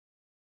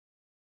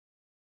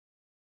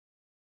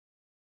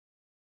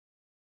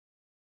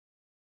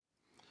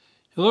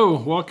Hello,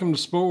 welcome to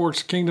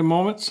Sportworks Kingdom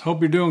Moments.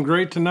 Hope you're doing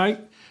great tonight.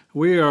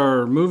 We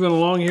are moving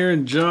along here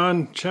in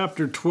John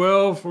chapter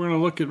 12. We're going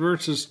to look at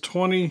verses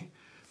 20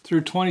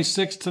 through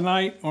 26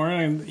 tonight. We're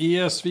in the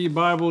ESV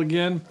Bible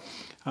again.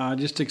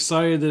 Just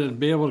excited to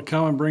be able to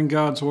come and bring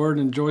God's Word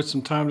and enjoy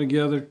some time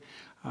together.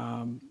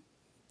 And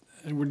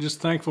we're just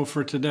thankful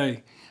for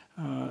today.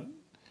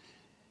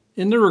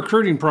 In the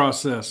recruiting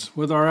process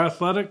with our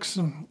athletics,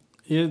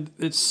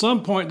 at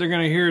some point they're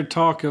going to hear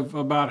talk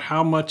about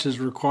how much is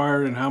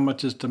required and how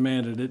much is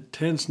demanded. It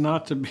tends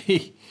not to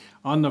be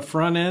on the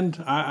front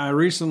end. I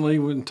recently,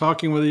 when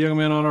talking with a young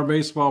man on our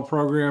baseball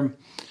program,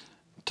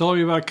 told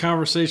me about a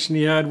conversation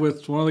he had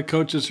with one of the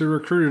coaches who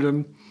recruited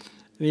him.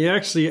 And he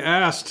actually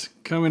asked,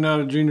 coming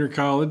out of junior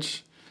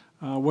college,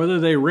 whether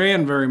they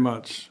ran very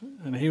much.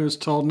 And he was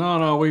told,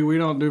 no, we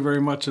don't do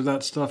very much of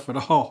that stuff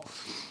at all.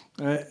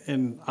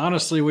 And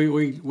honestly,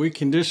 we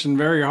condition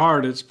very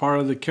hard. It's part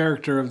of the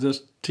character of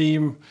this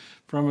team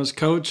from his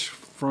coach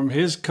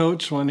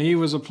when he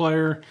was a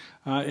player.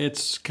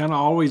 It's kind of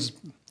always,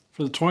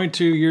 for the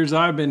 22 years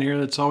I've been here,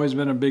 that's always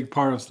been a big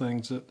part of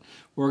things, that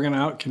we're going to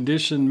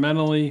out-condition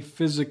mentally,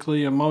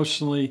 physically,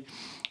 emotionally,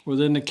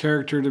 within the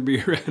character to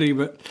be ready.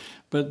 But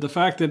the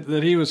fact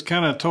that he was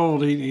kind of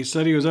told, he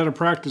said he was at a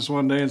practice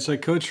one day and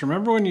said, "Coach,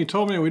 remember when you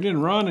told me we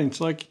didn't run?" And it's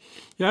like,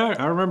 yeah,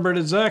 I remember it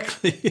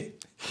exactly.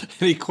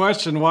 And he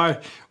questioned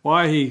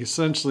why he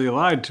essentially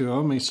lied to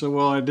him. He said,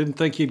 well, I didn't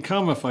think he'd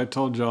come if I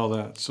told you all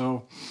that.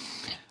 So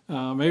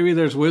maybe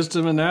there's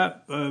wisdom in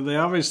that. They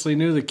obviously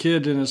knew the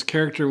kid and his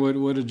character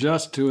would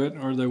adjust to it,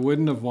 or they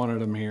wouldn't have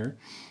wanted him here.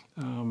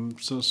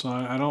 So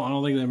I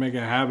don't think they make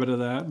a habit of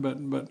that,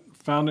 but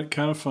found it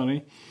kind of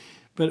funny.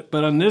 But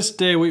on this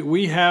day,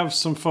 we have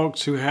some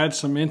folks who had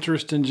some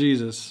interest in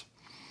Jesus.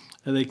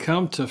 And they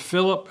come to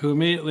Philip, who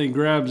immediately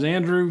grabs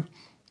Andrew.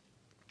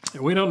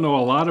 We don't know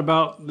a lot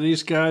about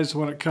these guys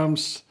when it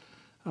comes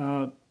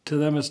to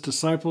them as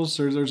disciples.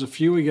 There's a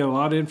few we get a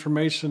lot of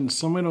information.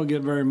 Some we don't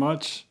get very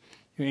much.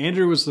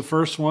 Andrew was the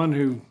first one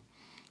who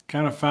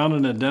kind of found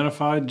and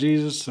identified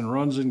Jesus and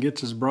runs and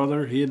gets his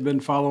brother. He had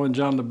been following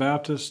John the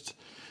Baptist.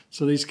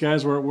 So these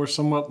guys were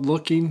somewhat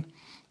looking.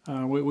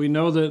 We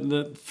know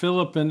that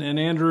Philip and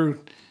Andrew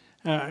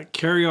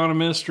carry on a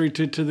ministry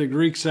to the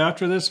Greeks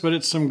after this, but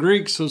it's some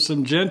Greeks, so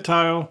some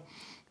Gentile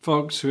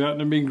folks who happen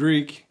to be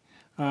Greek,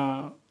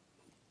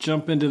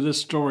 jump into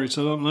this story.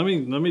 So let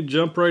me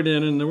jump right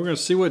in, and then we're going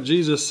to see what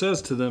Jesus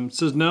says to them. It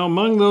says, now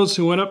among those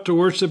who went up to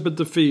worship at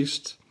the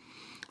feast,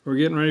 we're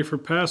getting ready for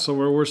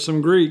Passover, were some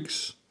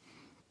Greeks.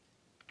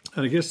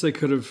 And I guess they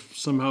could have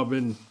somehow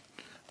been,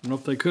 I don't know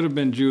if they could have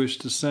been Jewish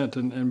descent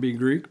and be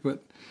Greek,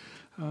 but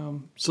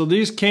so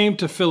these came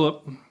to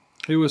Philip,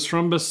 who was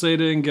from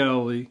Bethsaida in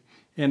Galilee,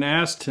 and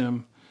asked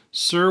him,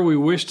 Sir, we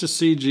wish to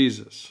see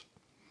Jesus.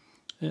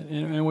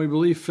 And we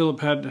believe Philip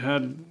had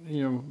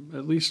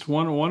at least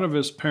one of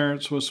his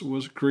parents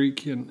was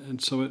Greek, and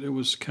so it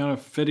was kind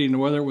of fitting,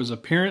 whether it was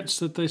appearance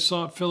that they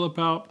sought Philip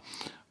out,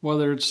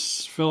 whether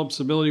it's Philip's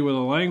ability with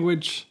a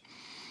language.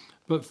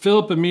 But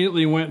Philip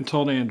immediately went and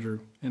told Andrew,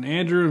 and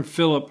Andrew and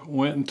Philip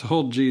went and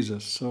told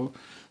Jesus.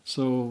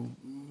 So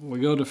we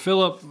go to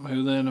Philip,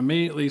 who then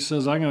immediately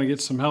says, I'm going to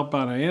get some help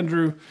out of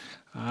Andrew.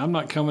 I'm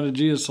not coming to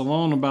Jesus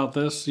alone about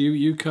this.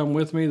 You come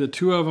with me. The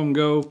two of them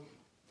go.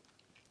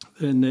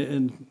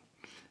 And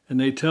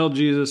they tell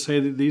Jesus, hey,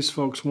 these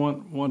folks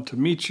want to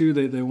meet you.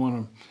 They want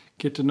to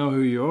get to know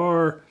who you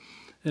are.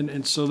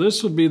 And so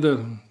this would be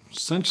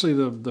essentially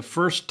the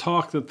first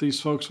talk that these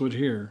folks would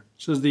hear.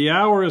 It says, the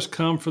hour has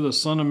come for the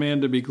Son of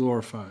Man to be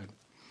glorified.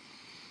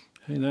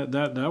 Hey,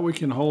 that we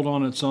can hold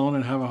on its own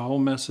and have a whole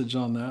message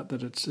on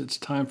that it's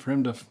time for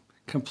him to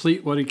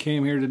complete what he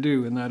came here to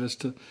do, and that is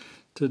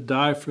to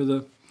die for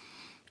the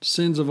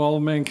sins of all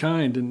of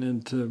mankind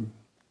and to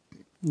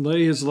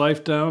lay his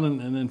life down,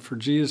 and then for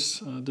Jesus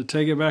to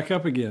take it back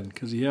up again,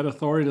 because he had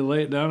authority to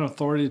lay it down,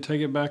 authority to take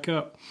it back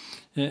up,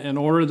 in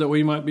order that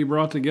we might be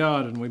brought to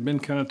God. And we've been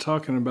kind of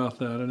talking about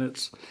that,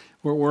 and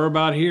we're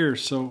about here.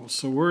 So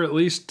we're at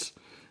least,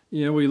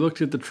 we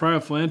looked at the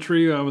triumphal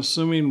entry. I'm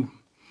assuming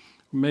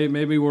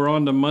maybe we're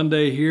on to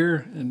Monday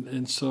here,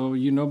 and so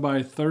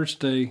by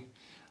Thursday,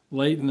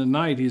 late in the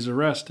night, he's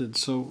arrested.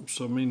 So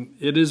I mean,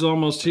 it is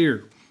almost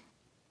here.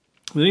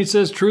 Then he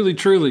says, truly,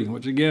 truly,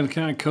 which again,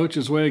 kind of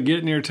coach's way of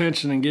getting your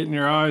attention and getting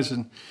your eyes,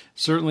 and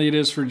certainly it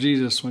is for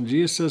Jesus. When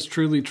Jesus says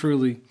truly,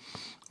 truly,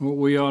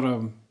 we ought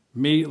to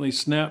immediately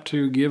snap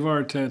to, give our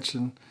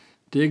attention,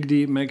 dig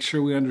deep, make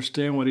sure we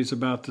understand what he's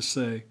about to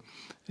say.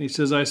 And he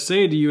says, I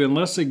say to you,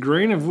 unless a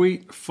grain of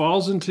wheat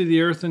falls into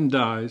the earth and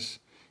dies,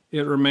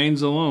 it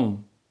remains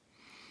alone.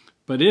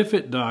 But if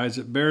it dies,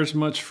 it bears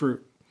much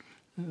fruit.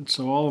 And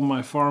so all of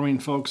my farming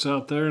folks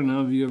out there, and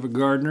if you have a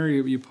gardener,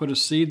 you put a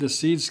seed, the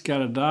seed's got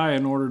to die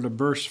in order to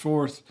burst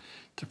forth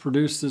to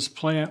produce this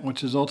plant,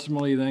 which is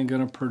ultimately then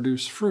going to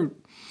produce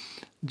fruit.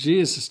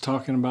 Jesus is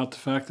talking about the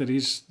fact that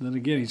he's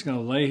going to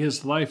lay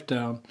his life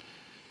down.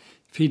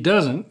 If he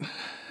doesn't,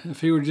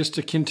 if he were just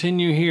to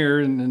continue here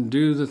and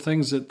do the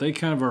things that they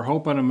kind of are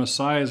hoping a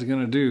Messiah is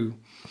going to do,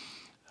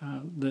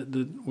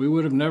 that we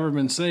would have never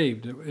been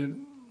saved.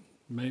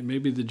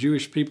 Maybe the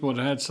Jewish people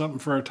had something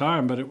for a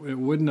time, but it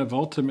wouldn't have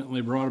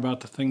ultimately brought about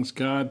the things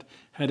God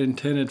had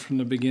intended from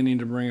the beginning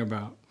to bring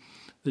about.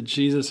 That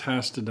Jesus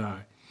has to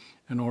die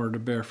in order to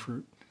bear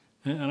fruit.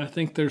 And I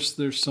think there's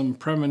some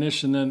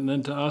premonition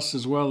then to us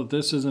as well that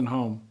this isn't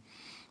home.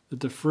 That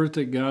the fruit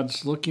that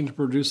God's looking to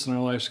produce in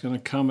our life is going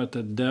to come at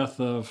the death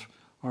of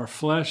our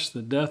flesh,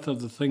 the death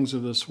of the things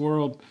of this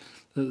world,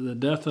 the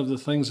death of the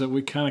things that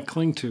we kind of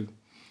cling to.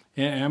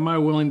 Am I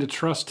willing to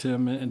trust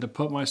him and to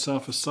put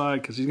myself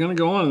aside? Because he's going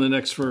to go on in the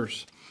next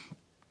verse.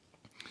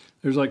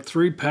 There's like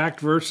 3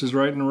 packed verses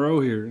right in a row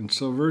here. And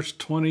so verse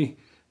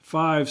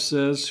 25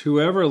 says,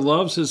 whoever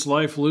loves his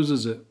life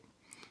loses it,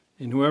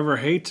 and whoever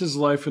hates his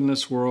life in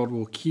this world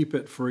will keep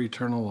it for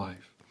eternal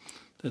life.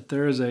 That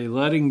there is a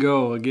letting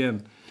go.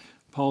 Again,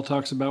 Paul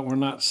talks about we're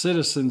not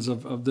citizens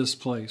of this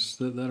place,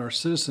 that our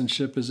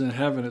citizenship is in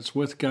heaven. It's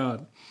with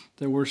God,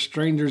 that we're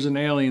strangers and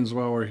aliens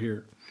while we're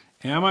here.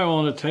 Am I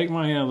willing to take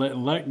my hand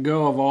and let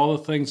go of all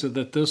the things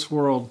that this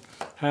world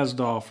has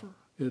to offer?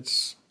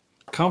 It's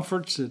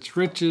comforts, it's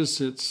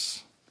riches,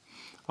 it's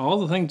all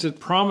the things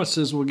it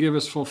promises will give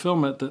us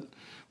fulfillment, that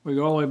we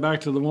go all the way back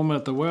to the woman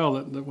at the well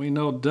that we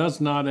know does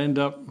not end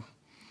up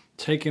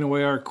taking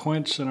away our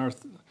quench and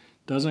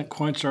doesn't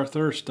quench our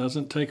thirst,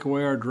 doesn't take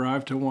away our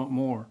drive to want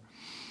more.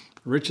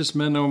 The richest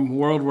men in the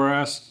world were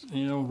asked,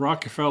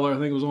 Rockefeller, I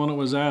think was the one that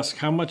was asked,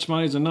 how much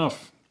money is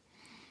enough?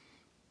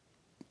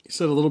 He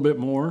said a little bit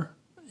more.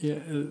 Yeah,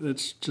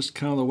 it's just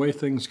kind of the way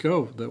things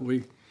go, that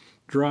we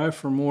drive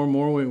for more and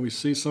more. We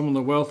see some of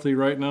the wealthy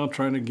right now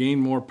trying to gain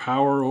more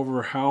power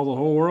over how the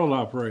whole world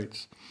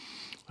operates.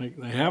 Like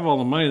they have all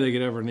the money they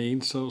could ever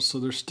need, so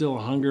there's still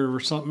a hunger for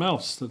something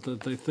else,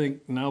 that they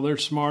think now they're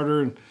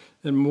smarter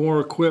and more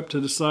equipped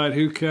to decide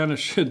who kind of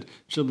should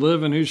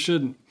live and who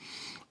shouldn't.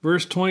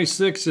 Verse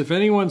 26, if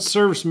anyone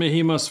serves me,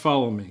 he must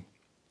follow me.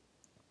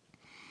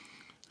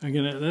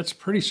 Again, that's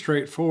pretty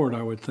straightforward,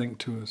 I would think,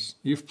 to us.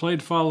 You've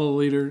played follow the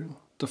leader.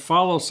 To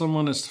follow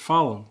someone is to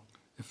follow.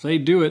 If they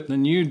do it,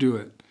 then you do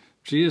it.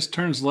 If Jesus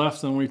turns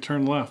left, then we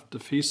turn left.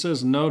 If he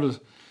says no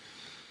to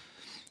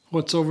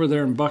what's over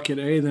there in bucket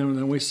A,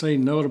 then we say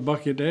no to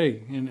bucket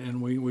A,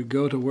 and we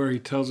go to where he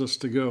tells us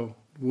to go.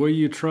 Will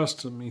you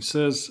trust him? He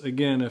says,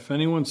 again, if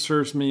anyone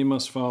serves me, he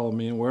must follow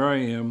me, and where I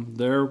am,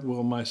 there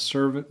will my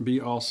servant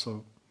be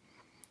also.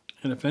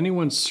 And if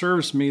anyone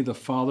serves me, the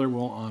Father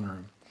will honor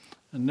him.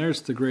 And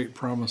there's the great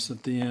promise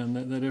at the end,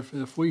 that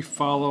if we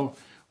follow,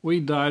 we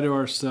die to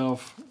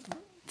ourselves,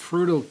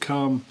 fruit will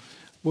come,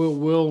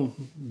 we'll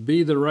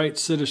be the right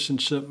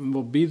citizenship, and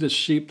we'll be the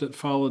sheep that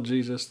follow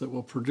Jesus, that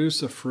will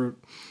produce a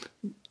fruit,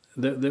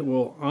 that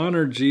will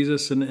honor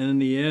Jesus. And in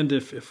the end,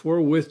 if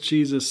we're with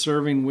Jesus,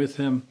 serving with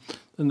him,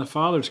 then the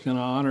Father's going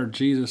to honor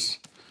Jesus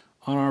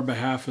on our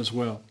behalf as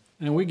well.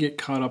 And we get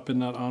caught up in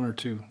that honor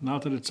too.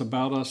 Not that it's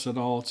about us at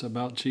all, it's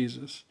about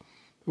Jesus.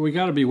 But we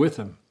got to be with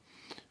him.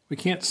 We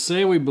can't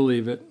say we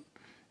believe it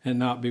and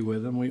not be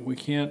with him. We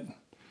can't,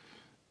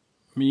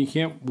 you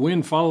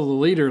can't follow the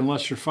leader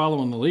unless you're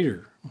following the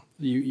leader.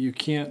 You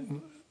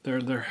can't,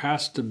 there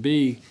has to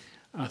be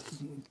a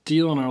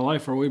deal in our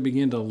life where we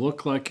begin to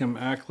look like him,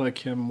 act like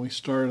him. We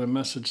started a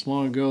message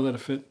long ago that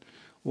if it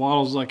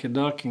waddles like a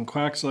duck and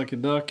quacks like a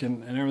duck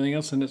and everything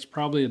else, then it's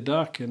probably a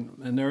duck.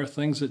 And there are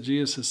things that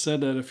Jesus has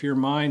said that if you're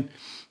mine,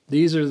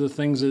 these are the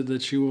things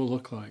that you will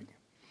look like.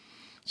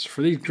 So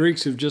for these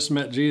Greeks who've just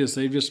met Jesus,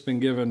 they've just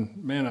been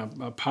given,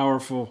 a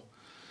powerful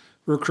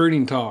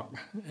recruiting talk.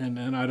 And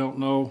I don't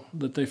know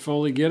that they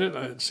fully get it.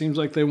 It seems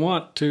like they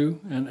want to,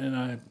 and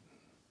I'm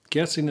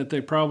guessing that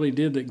they probably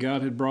did, that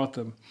God had brought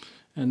them.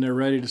 And they're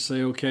ready to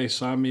say, okay,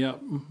 sign me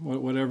up,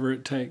 whatever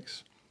it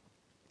takes.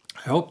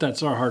 I hope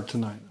that's our heart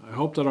tonight. I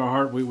hope that our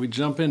heart, we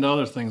jump into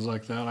other things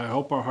like that. I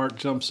hope our heart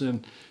jumps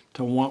in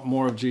to want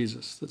more of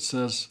Jesus, that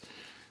says,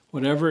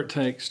 whatever it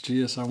takes,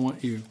 Jesus, I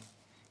want you.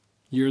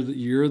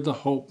 You're the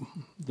hope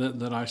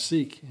that I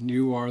seek, and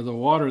you are the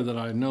water that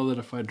I know that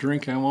if I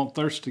drink, I won't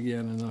thirst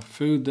again, and the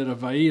food that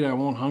if I eat, I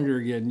won't hunger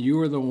again.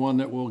 You are the one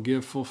that will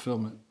give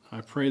fulfillment.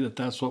 I pray that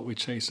that's what we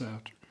chase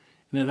after,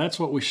 and that's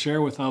what we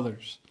share with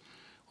others.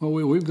 Well,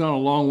 we've gone a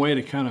long way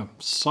to kind of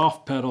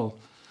soft pedal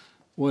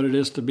what it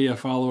is to be a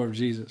follower of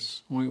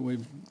Jesus.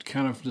 We've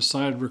kind of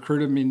decided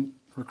recruitment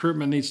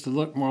needs to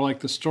look more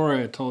like the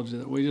story I told you,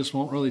 that we just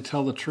won't really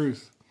tell the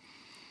truth.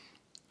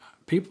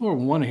 People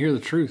want to hear the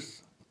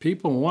truth.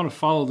 People want to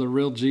follow the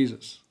real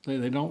Jesus.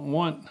 They don't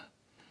want,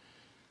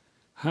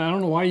 I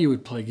don't know why you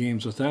would play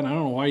games with that. I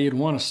don't know why you'd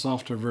want a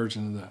softer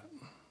version of that.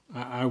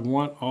 I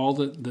want all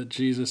that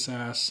Jesus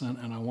asks,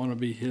 and I want to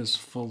be his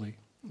fully.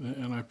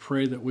 And I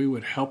pray that we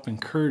would help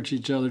encourage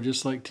each other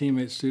just like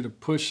teammates do, to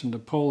push and to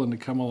pull and to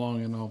come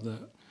along and all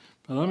that.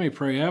 But let me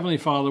pray. Heavenly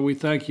Father, we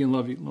thank you and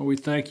love you. Lord, we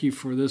thank you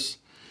for this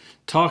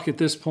talk at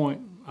this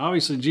point.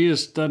 Obviously,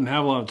 Jesus doesn't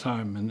have a lot of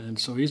time, and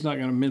so he's not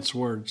going to mince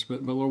words.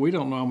 But Lord, we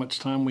don't know how much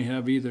time we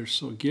have either.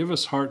 So give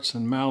us hearts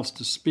and mouths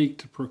to speak,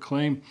 to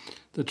proclaim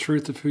the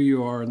truth of who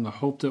you are and the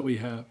hope that we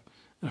have.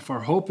 And if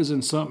our hope is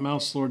in something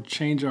else, Lord,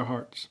 change our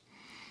hearts.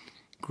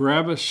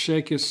 grab us,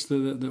 shake us,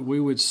 that we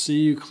would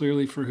see you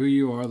clearly for who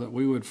you are, that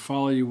we would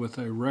follow you with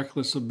a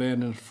reckless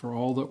abandon for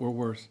all that we're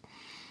worth,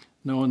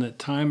 knowing that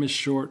time is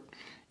short.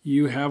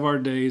 You have our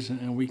days,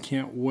 and we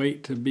can't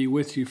wait to be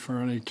with you for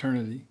an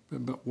eternity.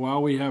 But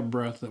while we have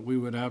breath, that we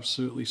would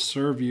absolutely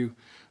serve you,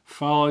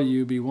 follow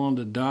you, be willing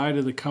to die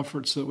to the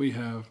comforts that we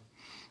have,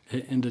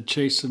 and to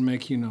chase and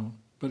make you known.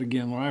 But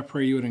again, Lord, I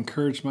pray you would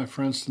encourage my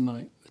friends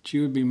tonight, that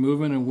you would be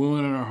moving and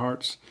wooing in our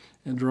hearts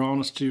and drawing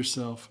us to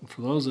yourself. And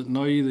for those that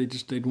know you,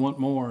 they'd want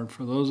more. And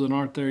for those that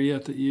aren't there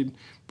yet, that you'd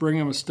bring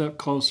them a step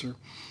closer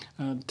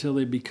until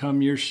they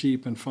become your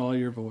sheep and follow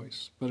your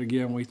voice. But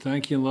again, we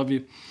thank you and love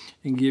you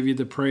and give you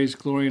the praise,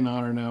 glory, and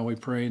honor now. We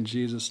pray in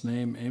Jesus'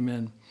 name,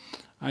 amen.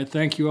 I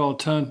thank you all a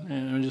ton,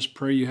 and I just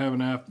pray you have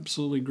an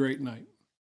absolutely great night.